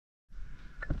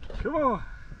Come on.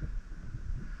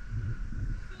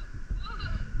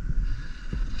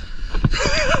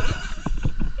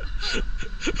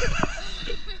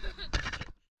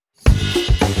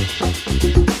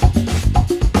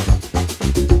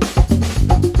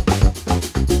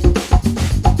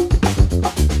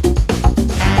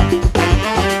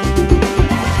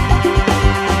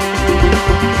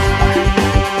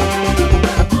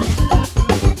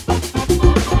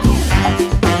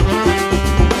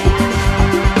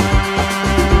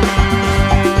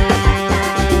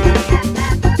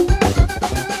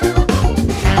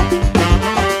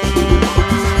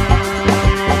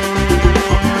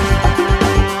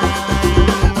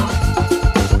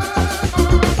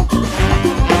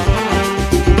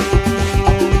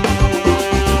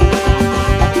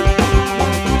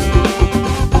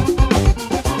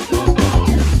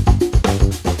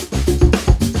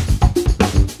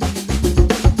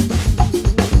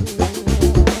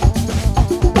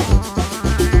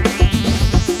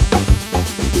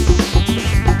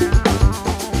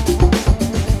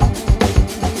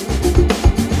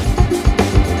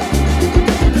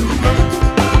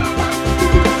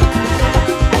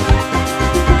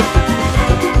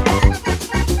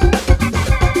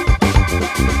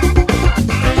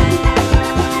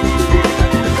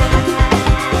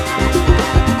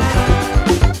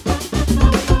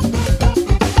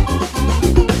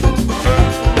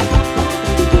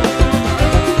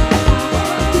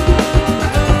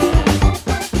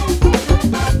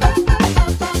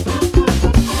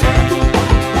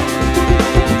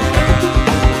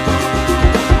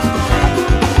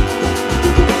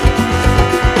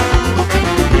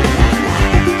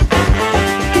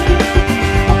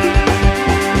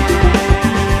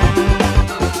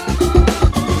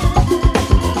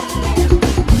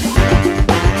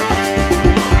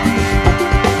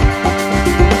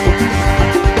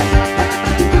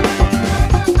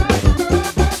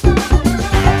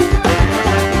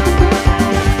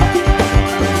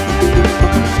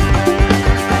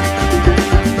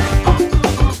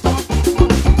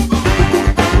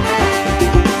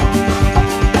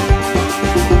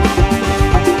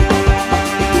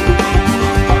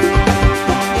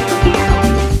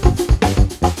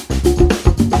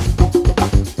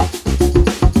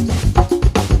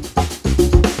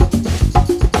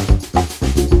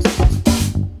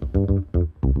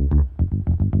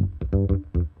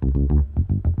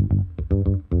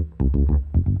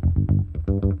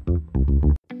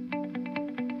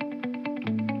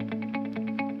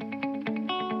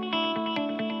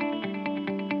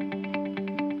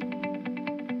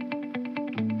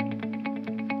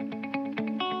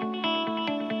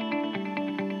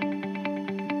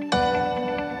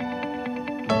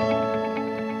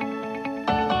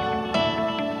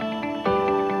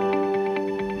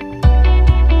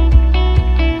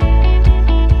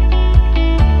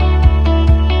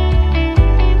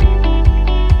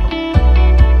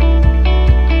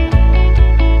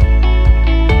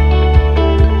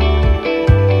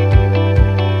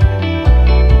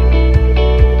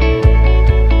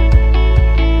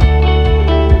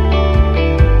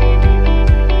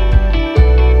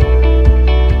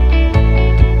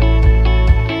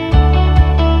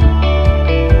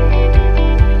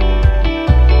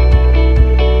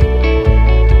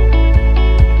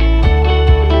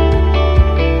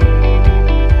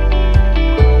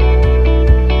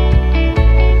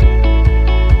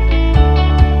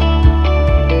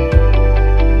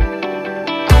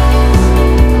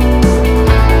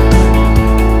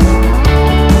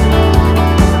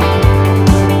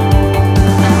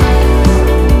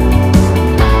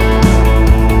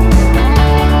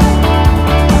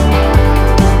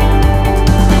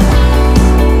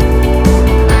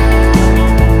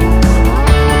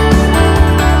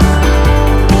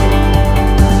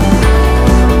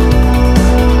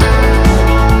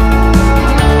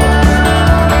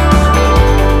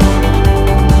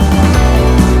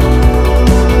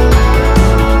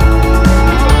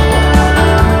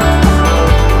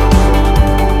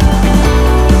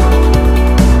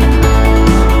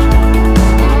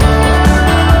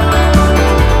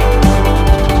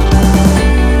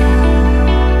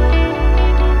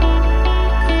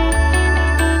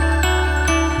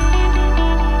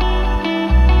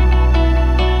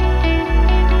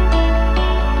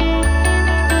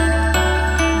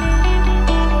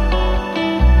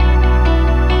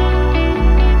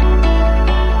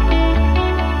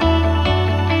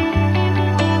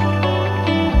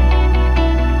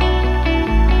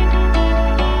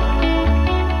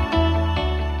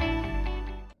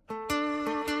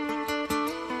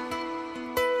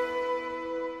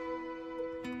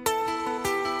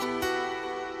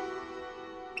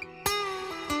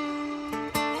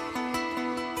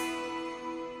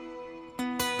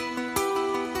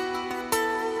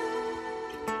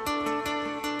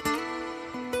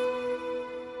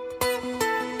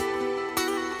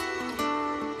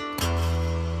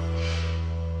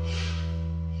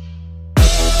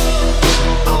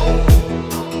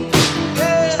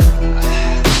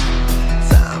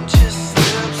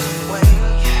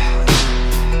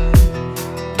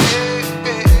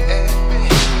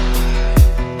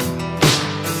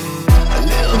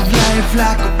 life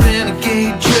like a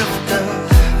renegade drifter,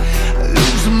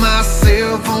 losing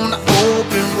myself on the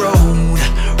open road,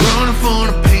 running from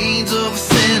the pains of a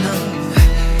sinner,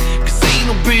 'cause ain't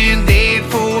no band-aid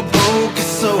for a broken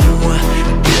soul.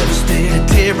 Devastated,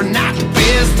 tearing out the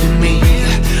best of me,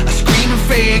 a screaming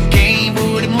fair game,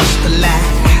 but it must have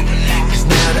lied, 'cause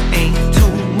now there ain't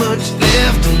too much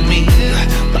left of me,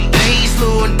 but I ain't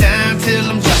slowing down till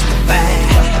I'm justified,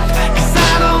 'cause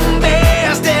I don't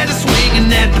best at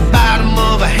swinging at the bottom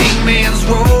of a hangman's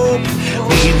rope.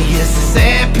 Maybe it's a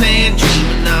sad plan,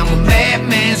 dreaming I'm a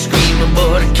madman screaming,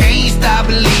 but I can't stop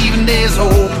believing there's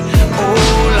hope. Oh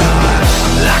Lord,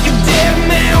 I'm like a dead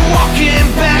man walking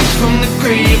back from the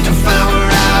grave to find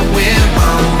where I went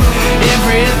wrong.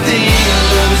 Everything I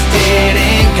love is dead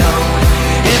and gone.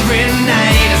 Every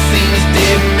night I sing this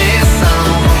dead man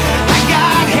song. I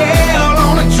got hell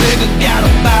on a trigger, got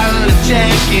a bottle of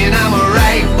Jack, and I'm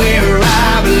right where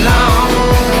I belong.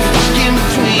 Stuck in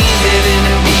between living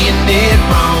and being dead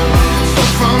wrong. So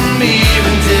from here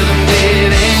until I'm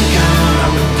dead and gone,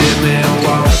 I'm a dead man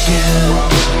walking.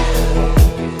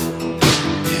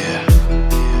 Yeah,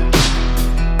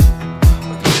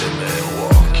 I'm a dead man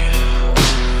walking.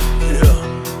 Yeah,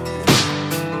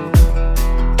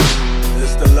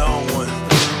 it's the long one.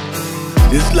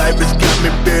 This life has got me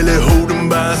barely holding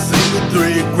by a single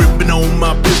thread, gripping on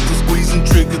my pistol, squeezing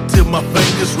trigger till my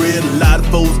fingers red. A lot of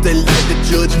folks, they like to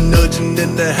judge and nudging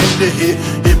and they hang their head.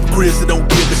 Hypocrites that don't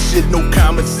give a shit, no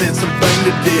common sense, and bang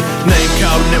the dead. Name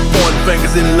calling and pointing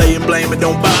fingers and laying blame, it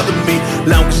don't bother me.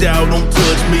 Long as y'all don't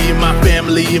touch me and my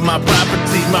family and my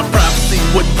property. My prophecy,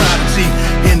 what prodigy?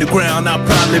 In the ground I'll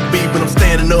probably be, but I'm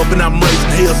standing up and I'm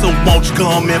raising hell, so won't you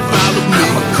come and follow me?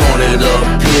 I'm a cornered up,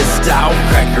 pissed out,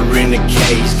 cracker in the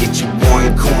cage. Get you one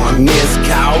corn, missed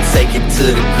cow, take it to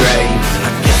the grave. I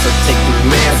guess I'll take the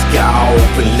mask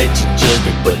off and let you judge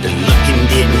me, but the looking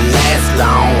didn't last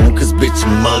long, 'cause bitch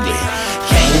I'm ugly.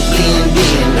 Can't blend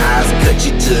in, eyes cut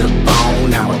you to the bone.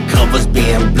 Now my cover's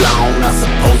being blown, I'm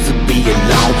supposed to be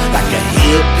alone. Like a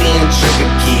hairpin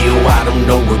trigger kill, I don't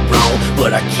know what's wrong, but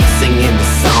I keep singing the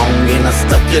song and I'm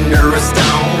stuck in a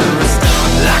stone.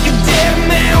 Like a dead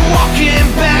man walking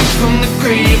back from the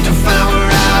grave to find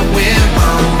where I went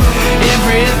wrong.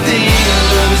 Everything I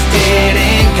love is dead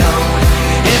and gone.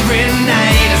 Every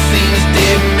night I sing this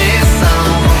dead man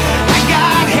song. I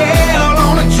got hell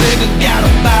on a trigger, got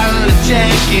a bottle of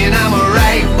Jack, and I'm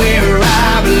right where I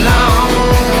belong.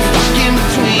 Stuck in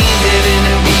between living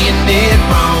and being dead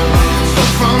wrong. So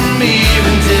from here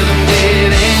until I'm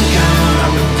dead and gone,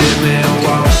 I'm a dead man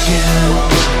walking.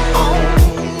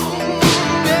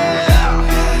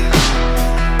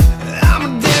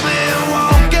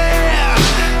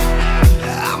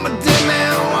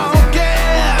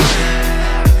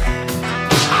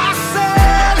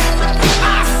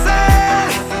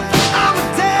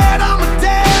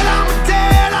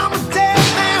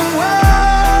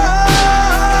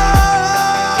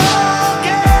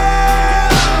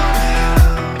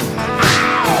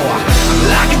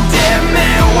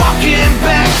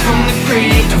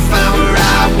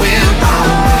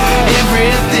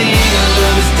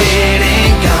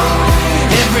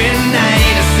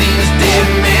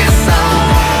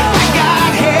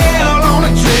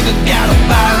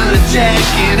 Jack,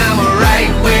 and I'm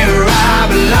right where I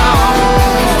belong.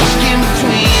 Stuck in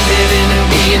between living and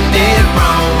being dead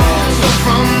wrong. So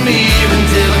from here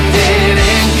until I'm dead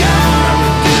and gone,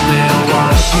 I'm a dead man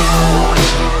walking.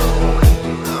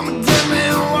 I'm a dead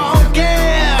man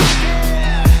walking.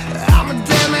 I'm a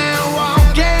dead man walking.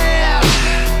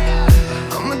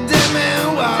 I'm a dead man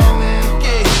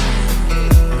walking.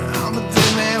 I'm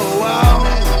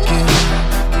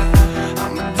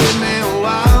a dead man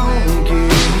walking.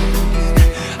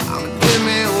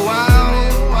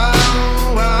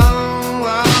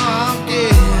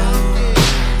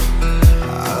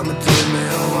 I'm a dead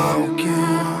man walking.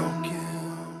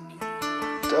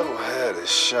 Devil had his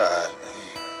shot.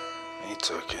 He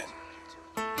took it.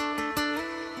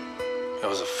 It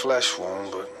was a flesh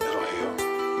wound, but it'll heal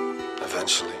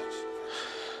eventually.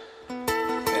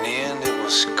 In the end, it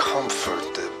was comfort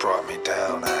that brought me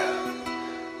down.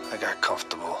 I got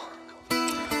comfortable.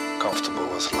 Comfortable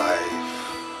with life.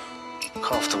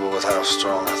 Comfortable with how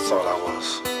strong I thought I was.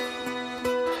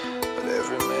 But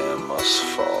every man must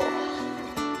fall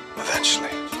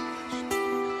eventually.